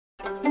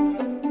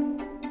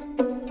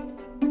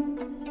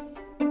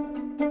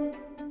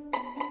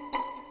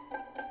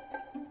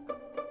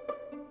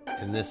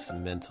In this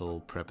mental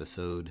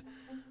prepisode,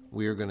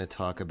 we're going to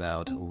talk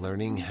about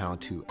learning how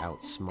to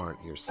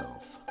outsmart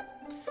yourself.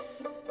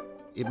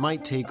 It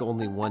might take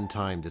only one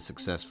time to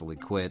successfully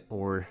quit,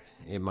 or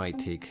it might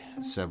take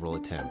several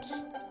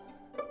attempts.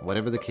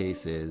 Whatever the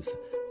case is,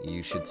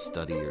 you should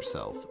study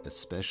yourself,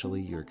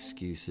 especially your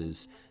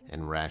excuses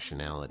and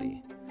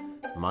rationality.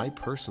 My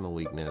personal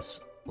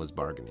weakness was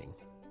bargaining.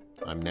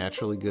 I'm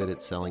naturally good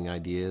at selling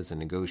ideas and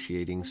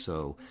negotiating,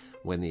 so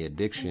when the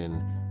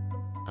addiction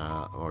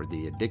or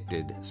the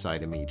addicted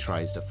side of me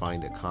tries to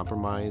find a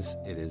compromise,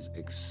 it is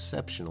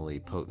exceptionally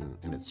potent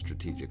in its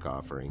strategic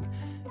offering,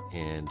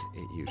 and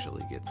it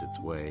usually gets its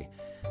way.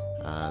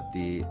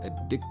 The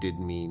addicted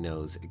me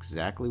knows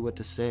exactly what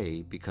to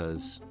say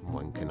because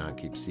one cannot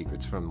keep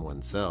secrets from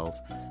oneself.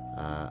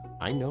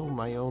 I know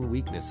my own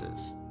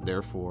weaknesses.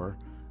 Therefore,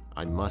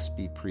 I must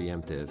be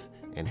preemptive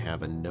and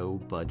have a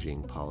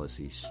no-budging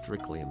policy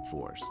strictly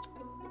enforced.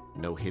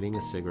 No hitting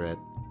a cigarette,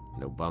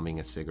 no bumming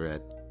a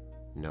cigarette,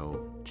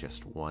 no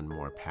just one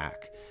more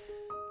pack.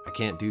 I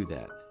can't do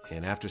that.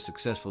 And after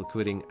successfully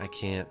quitting, I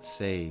can't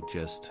say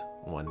just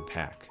one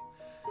pack.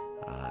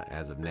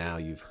 As of now,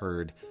 you've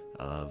heard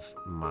of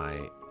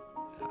my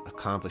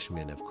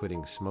accomplishment of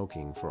quitting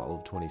smoking for all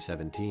of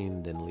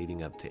 2017, then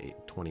leading up to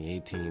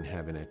 2018,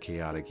 having a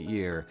chaotic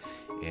year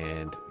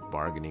and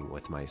bargaining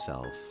with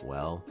myself.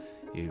 Well,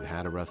 you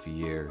had a rough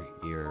year,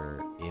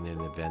 you're in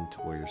an event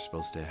where you're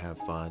supposed to have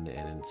fun,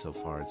 and so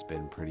far it's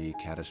been pretty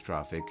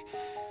catastrophic.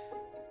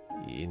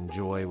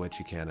 Enjoy what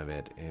you can of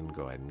it and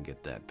go ahead and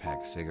get that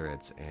pack of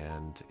cigarettes,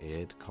 and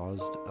it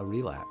caused a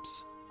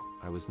relapse.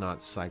 I was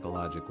not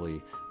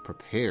psychologically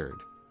prepared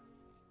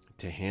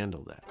to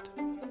handle that.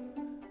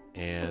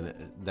 And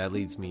that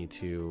leads me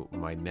to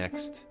my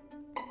next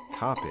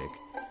topic.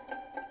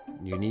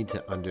 You need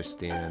to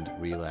understand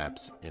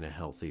relapse in a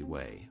healthy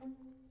way.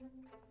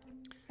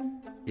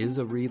 Is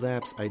a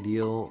relapse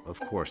ideal? Of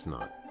course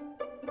not.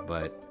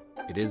 But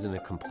it isn't a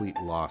complete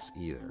loss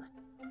either,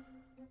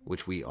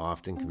 which we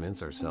often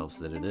convince ourselves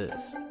that it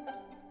is.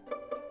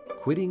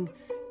 Quitting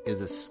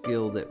is a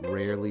skill that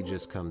rarely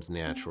just comes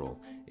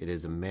natural. It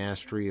is a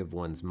mastery of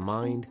one's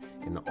mind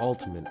and the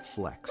ultimate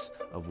flex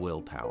of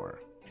willpower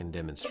and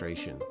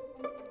demonstration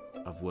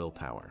of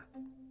willpower.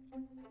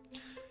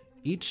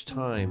 Each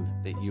time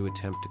that you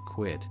attempt to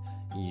quit,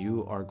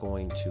 you are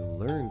going to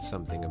learn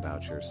something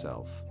about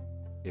yourself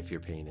if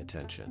you're paying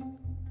attention.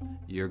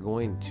 You're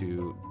going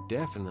to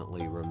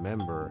definitely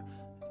remember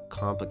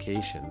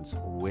complications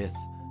with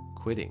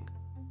quitting.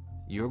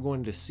 You're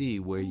going to see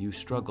where you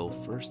struggle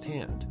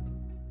firsthand.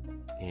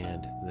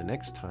 And the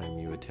next time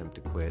you attempt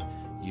to quit,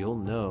 you'll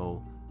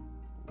know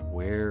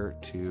where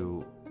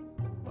to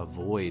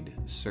avoid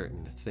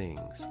certain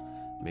things.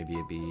 Maybe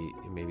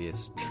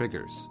it's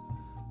triggers,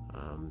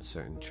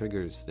 certain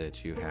triggers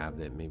that you have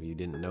that maybe you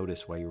didn't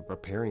notice while you were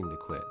preparing to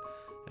quit,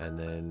 and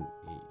then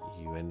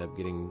you end up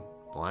getting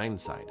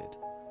blindsided.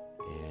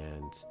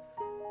 And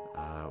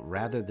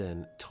rather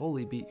than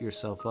totally beat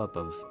yourself up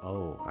of,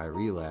 oh, I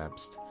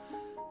relapsed,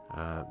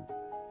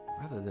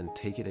 rather than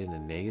take it in a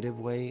negative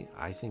way,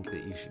 I think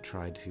that you should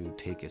try to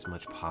take as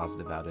much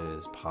positive out of it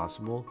as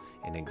possible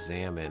and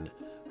examine,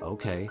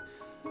 okay,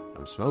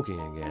 I'm smoking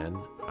again.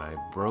 I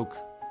broke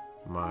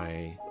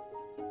my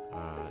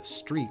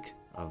streak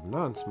of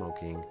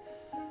non-smoking.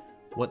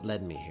 What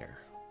led me here?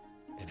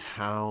 And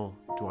how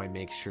do I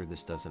make sure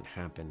this doesn't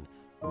happen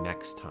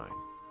next time?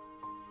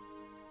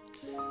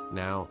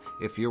 Now,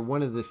 if you're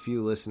one of the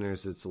few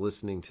listeners that's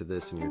listening to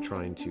this and you're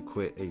trying to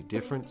quit a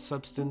different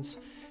substance,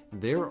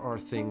 there are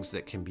things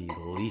that can be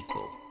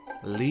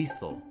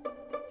lethal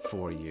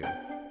for you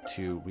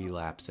to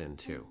relapse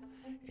into.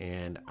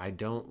 And I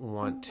don't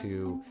want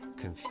to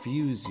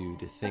confuse you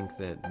to think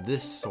that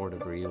this sort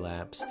of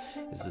relapse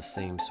is the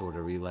same sort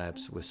of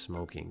relapse with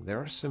smoking.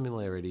 There are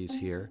similarities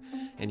here,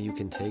 and you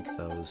can take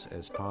those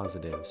as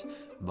positives,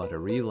 but a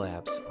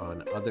relapse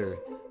on other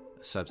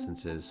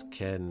substances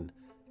can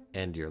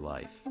end your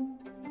life.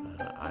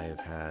 I have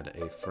had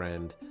a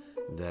friend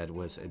that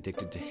was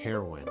addicted to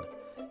heroin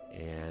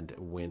and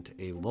went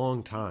a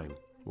long time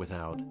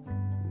without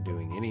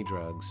doing any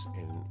drugs,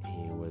 and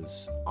he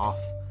was off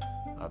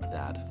of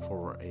that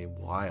for a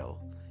while,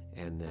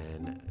 and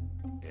then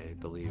I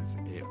believe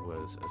it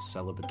was a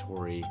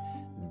celebratory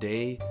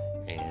day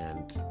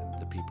and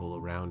the people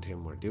around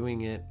him were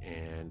doing it,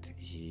 and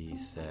he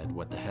said,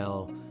 what the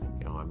hell,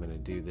 I'm going to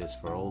do this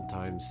for old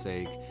time's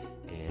sake,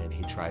 and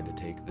he tried to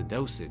take the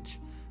dosage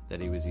that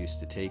he was used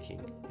to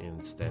taking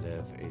instead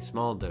of a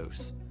small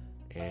dose,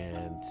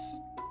 and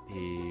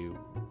he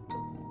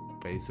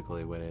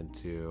basically went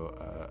into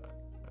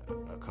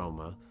a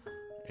coma,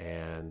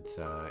 and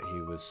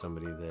he was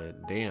somebody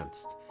that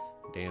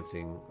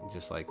dancing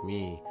just like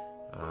me.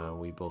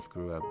 We both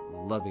grew up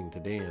loving to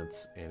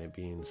dance, and it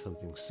being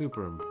something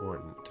super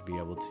important to be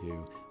able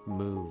to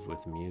move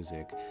with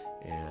music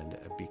and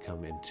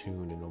become in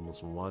tune and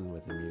almost one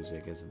with the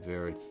music is a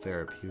very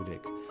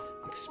therapeutic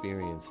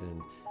experience.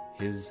 And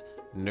his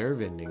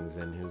nerve endings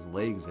and his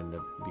legs end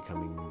up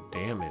becoming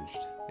damaged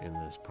in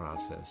this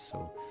process.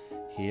 So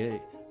he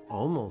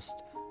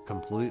almost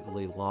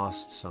completely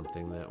lost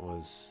something that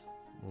was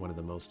one of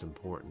the most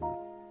important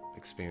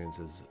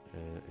experiences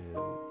and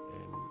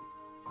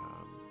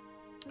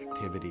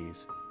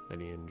activities that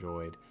he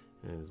enjoyed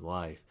in his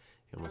life.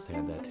 He almost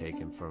had that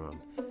taken from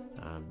him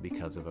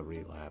because of a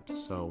relapse.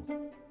 So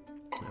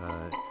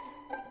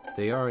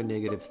they are a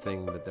negative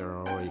thing, but there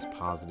are always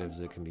positives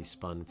that can be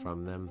spun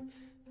from them.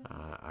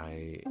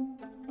 I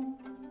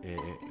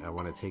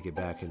want to take it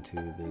back into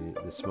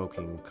the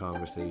smoking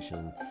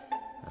conversation.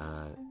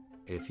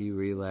 If you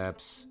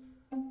relapse,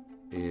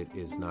 it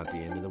is not the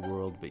end of the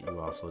world, but you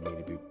also need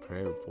to be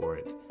prepared for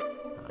it.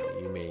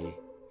 You may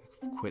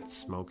quit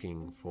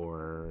smoking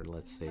for,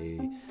 let's say,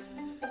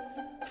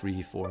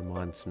 3-4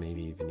 months,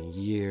 maybe even a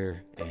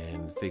year,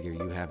 and figure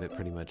you have it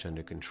pretty much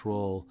under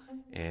control,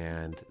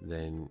 and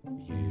then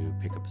you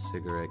pick up a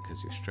cigarette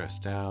because you're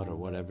stressed out or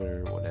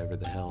whatever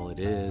the hell it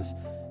is.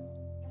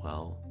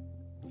 Well,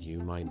 you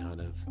might not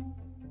have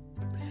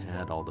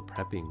had all the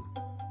prepping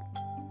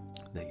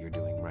that you're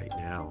doing right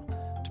now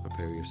to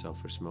prepare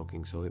yourself for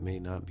smoking, so it may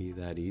not be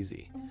that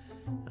easy.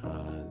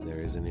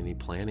 There isn't any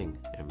planning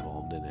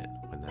involved in it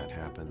when that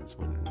happens.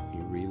 When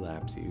you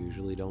relapse, you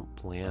usually don't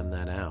plan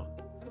that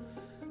out.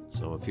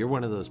 So if you're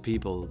one of those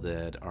people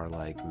that are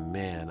like,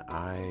 man,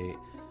 I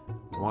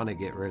want to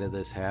get rid of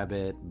this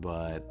habit,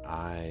 but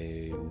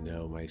I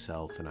know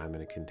myself and I'm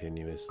going to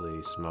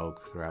continuously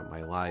smoke throughout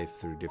my life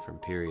through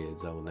different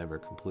periods, I will never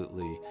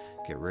completely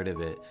get rid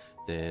of it,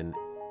 then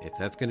if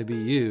that's going to be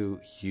you,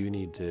 you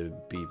need to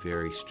be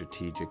very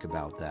strategic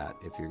about that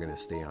if you're going to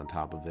stay on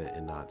top of it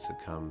and not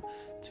succumb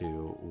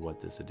to what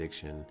this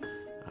addiction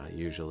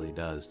usually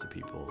does to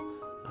people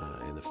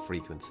and the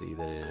frequency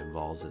that it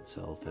involves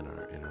itself in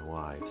our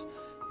lives.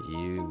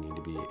 You need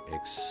to be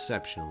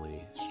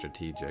exceptionally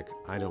strategic.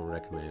 I don't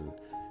recommend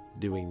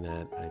doing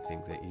that. I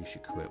think that you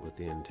should quit with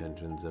the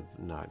intentions of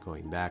not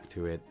going back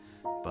to it.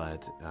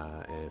 But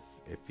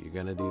if you're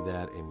going to do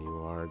that and you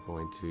are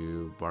going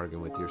to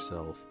bargain with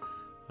yourself,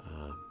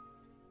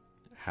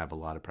 have a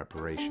lot of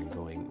preparation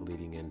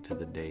leading into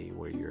the day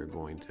where you're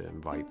going to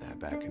invite that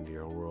back into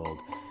your world,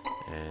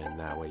 and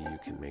that way you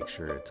can make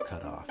sure it's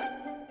cut off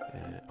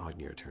on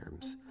your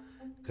terms.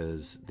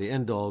 Because the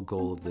end-all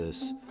goal of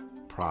this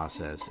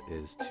process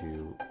is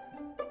to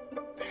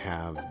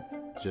have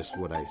just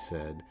what I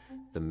said,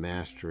 the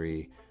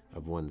mastery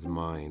of one's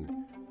mind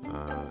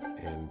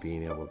and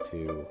being able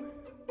to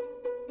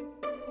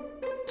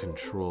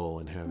control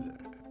and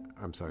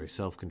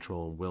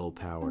self-control and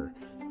willpower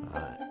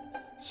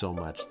so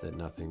much that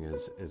nothing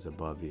is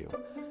above you.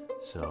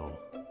 So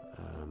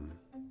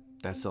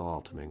that's the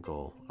ultimate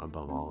goal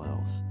above all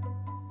else.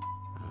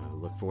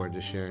 Look forward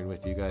to sharing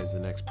with you guys the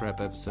next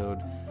prep episode.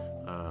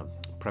 I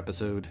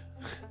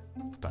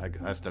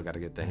still got to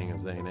get the hang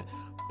of saying it.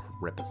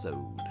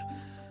 Prep-episode.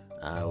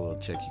 I will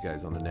check you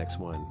guys on the next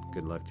one.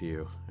 Good luck to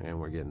you. And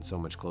we're getting so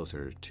much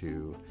closer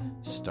to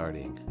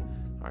starting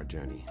our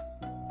journey.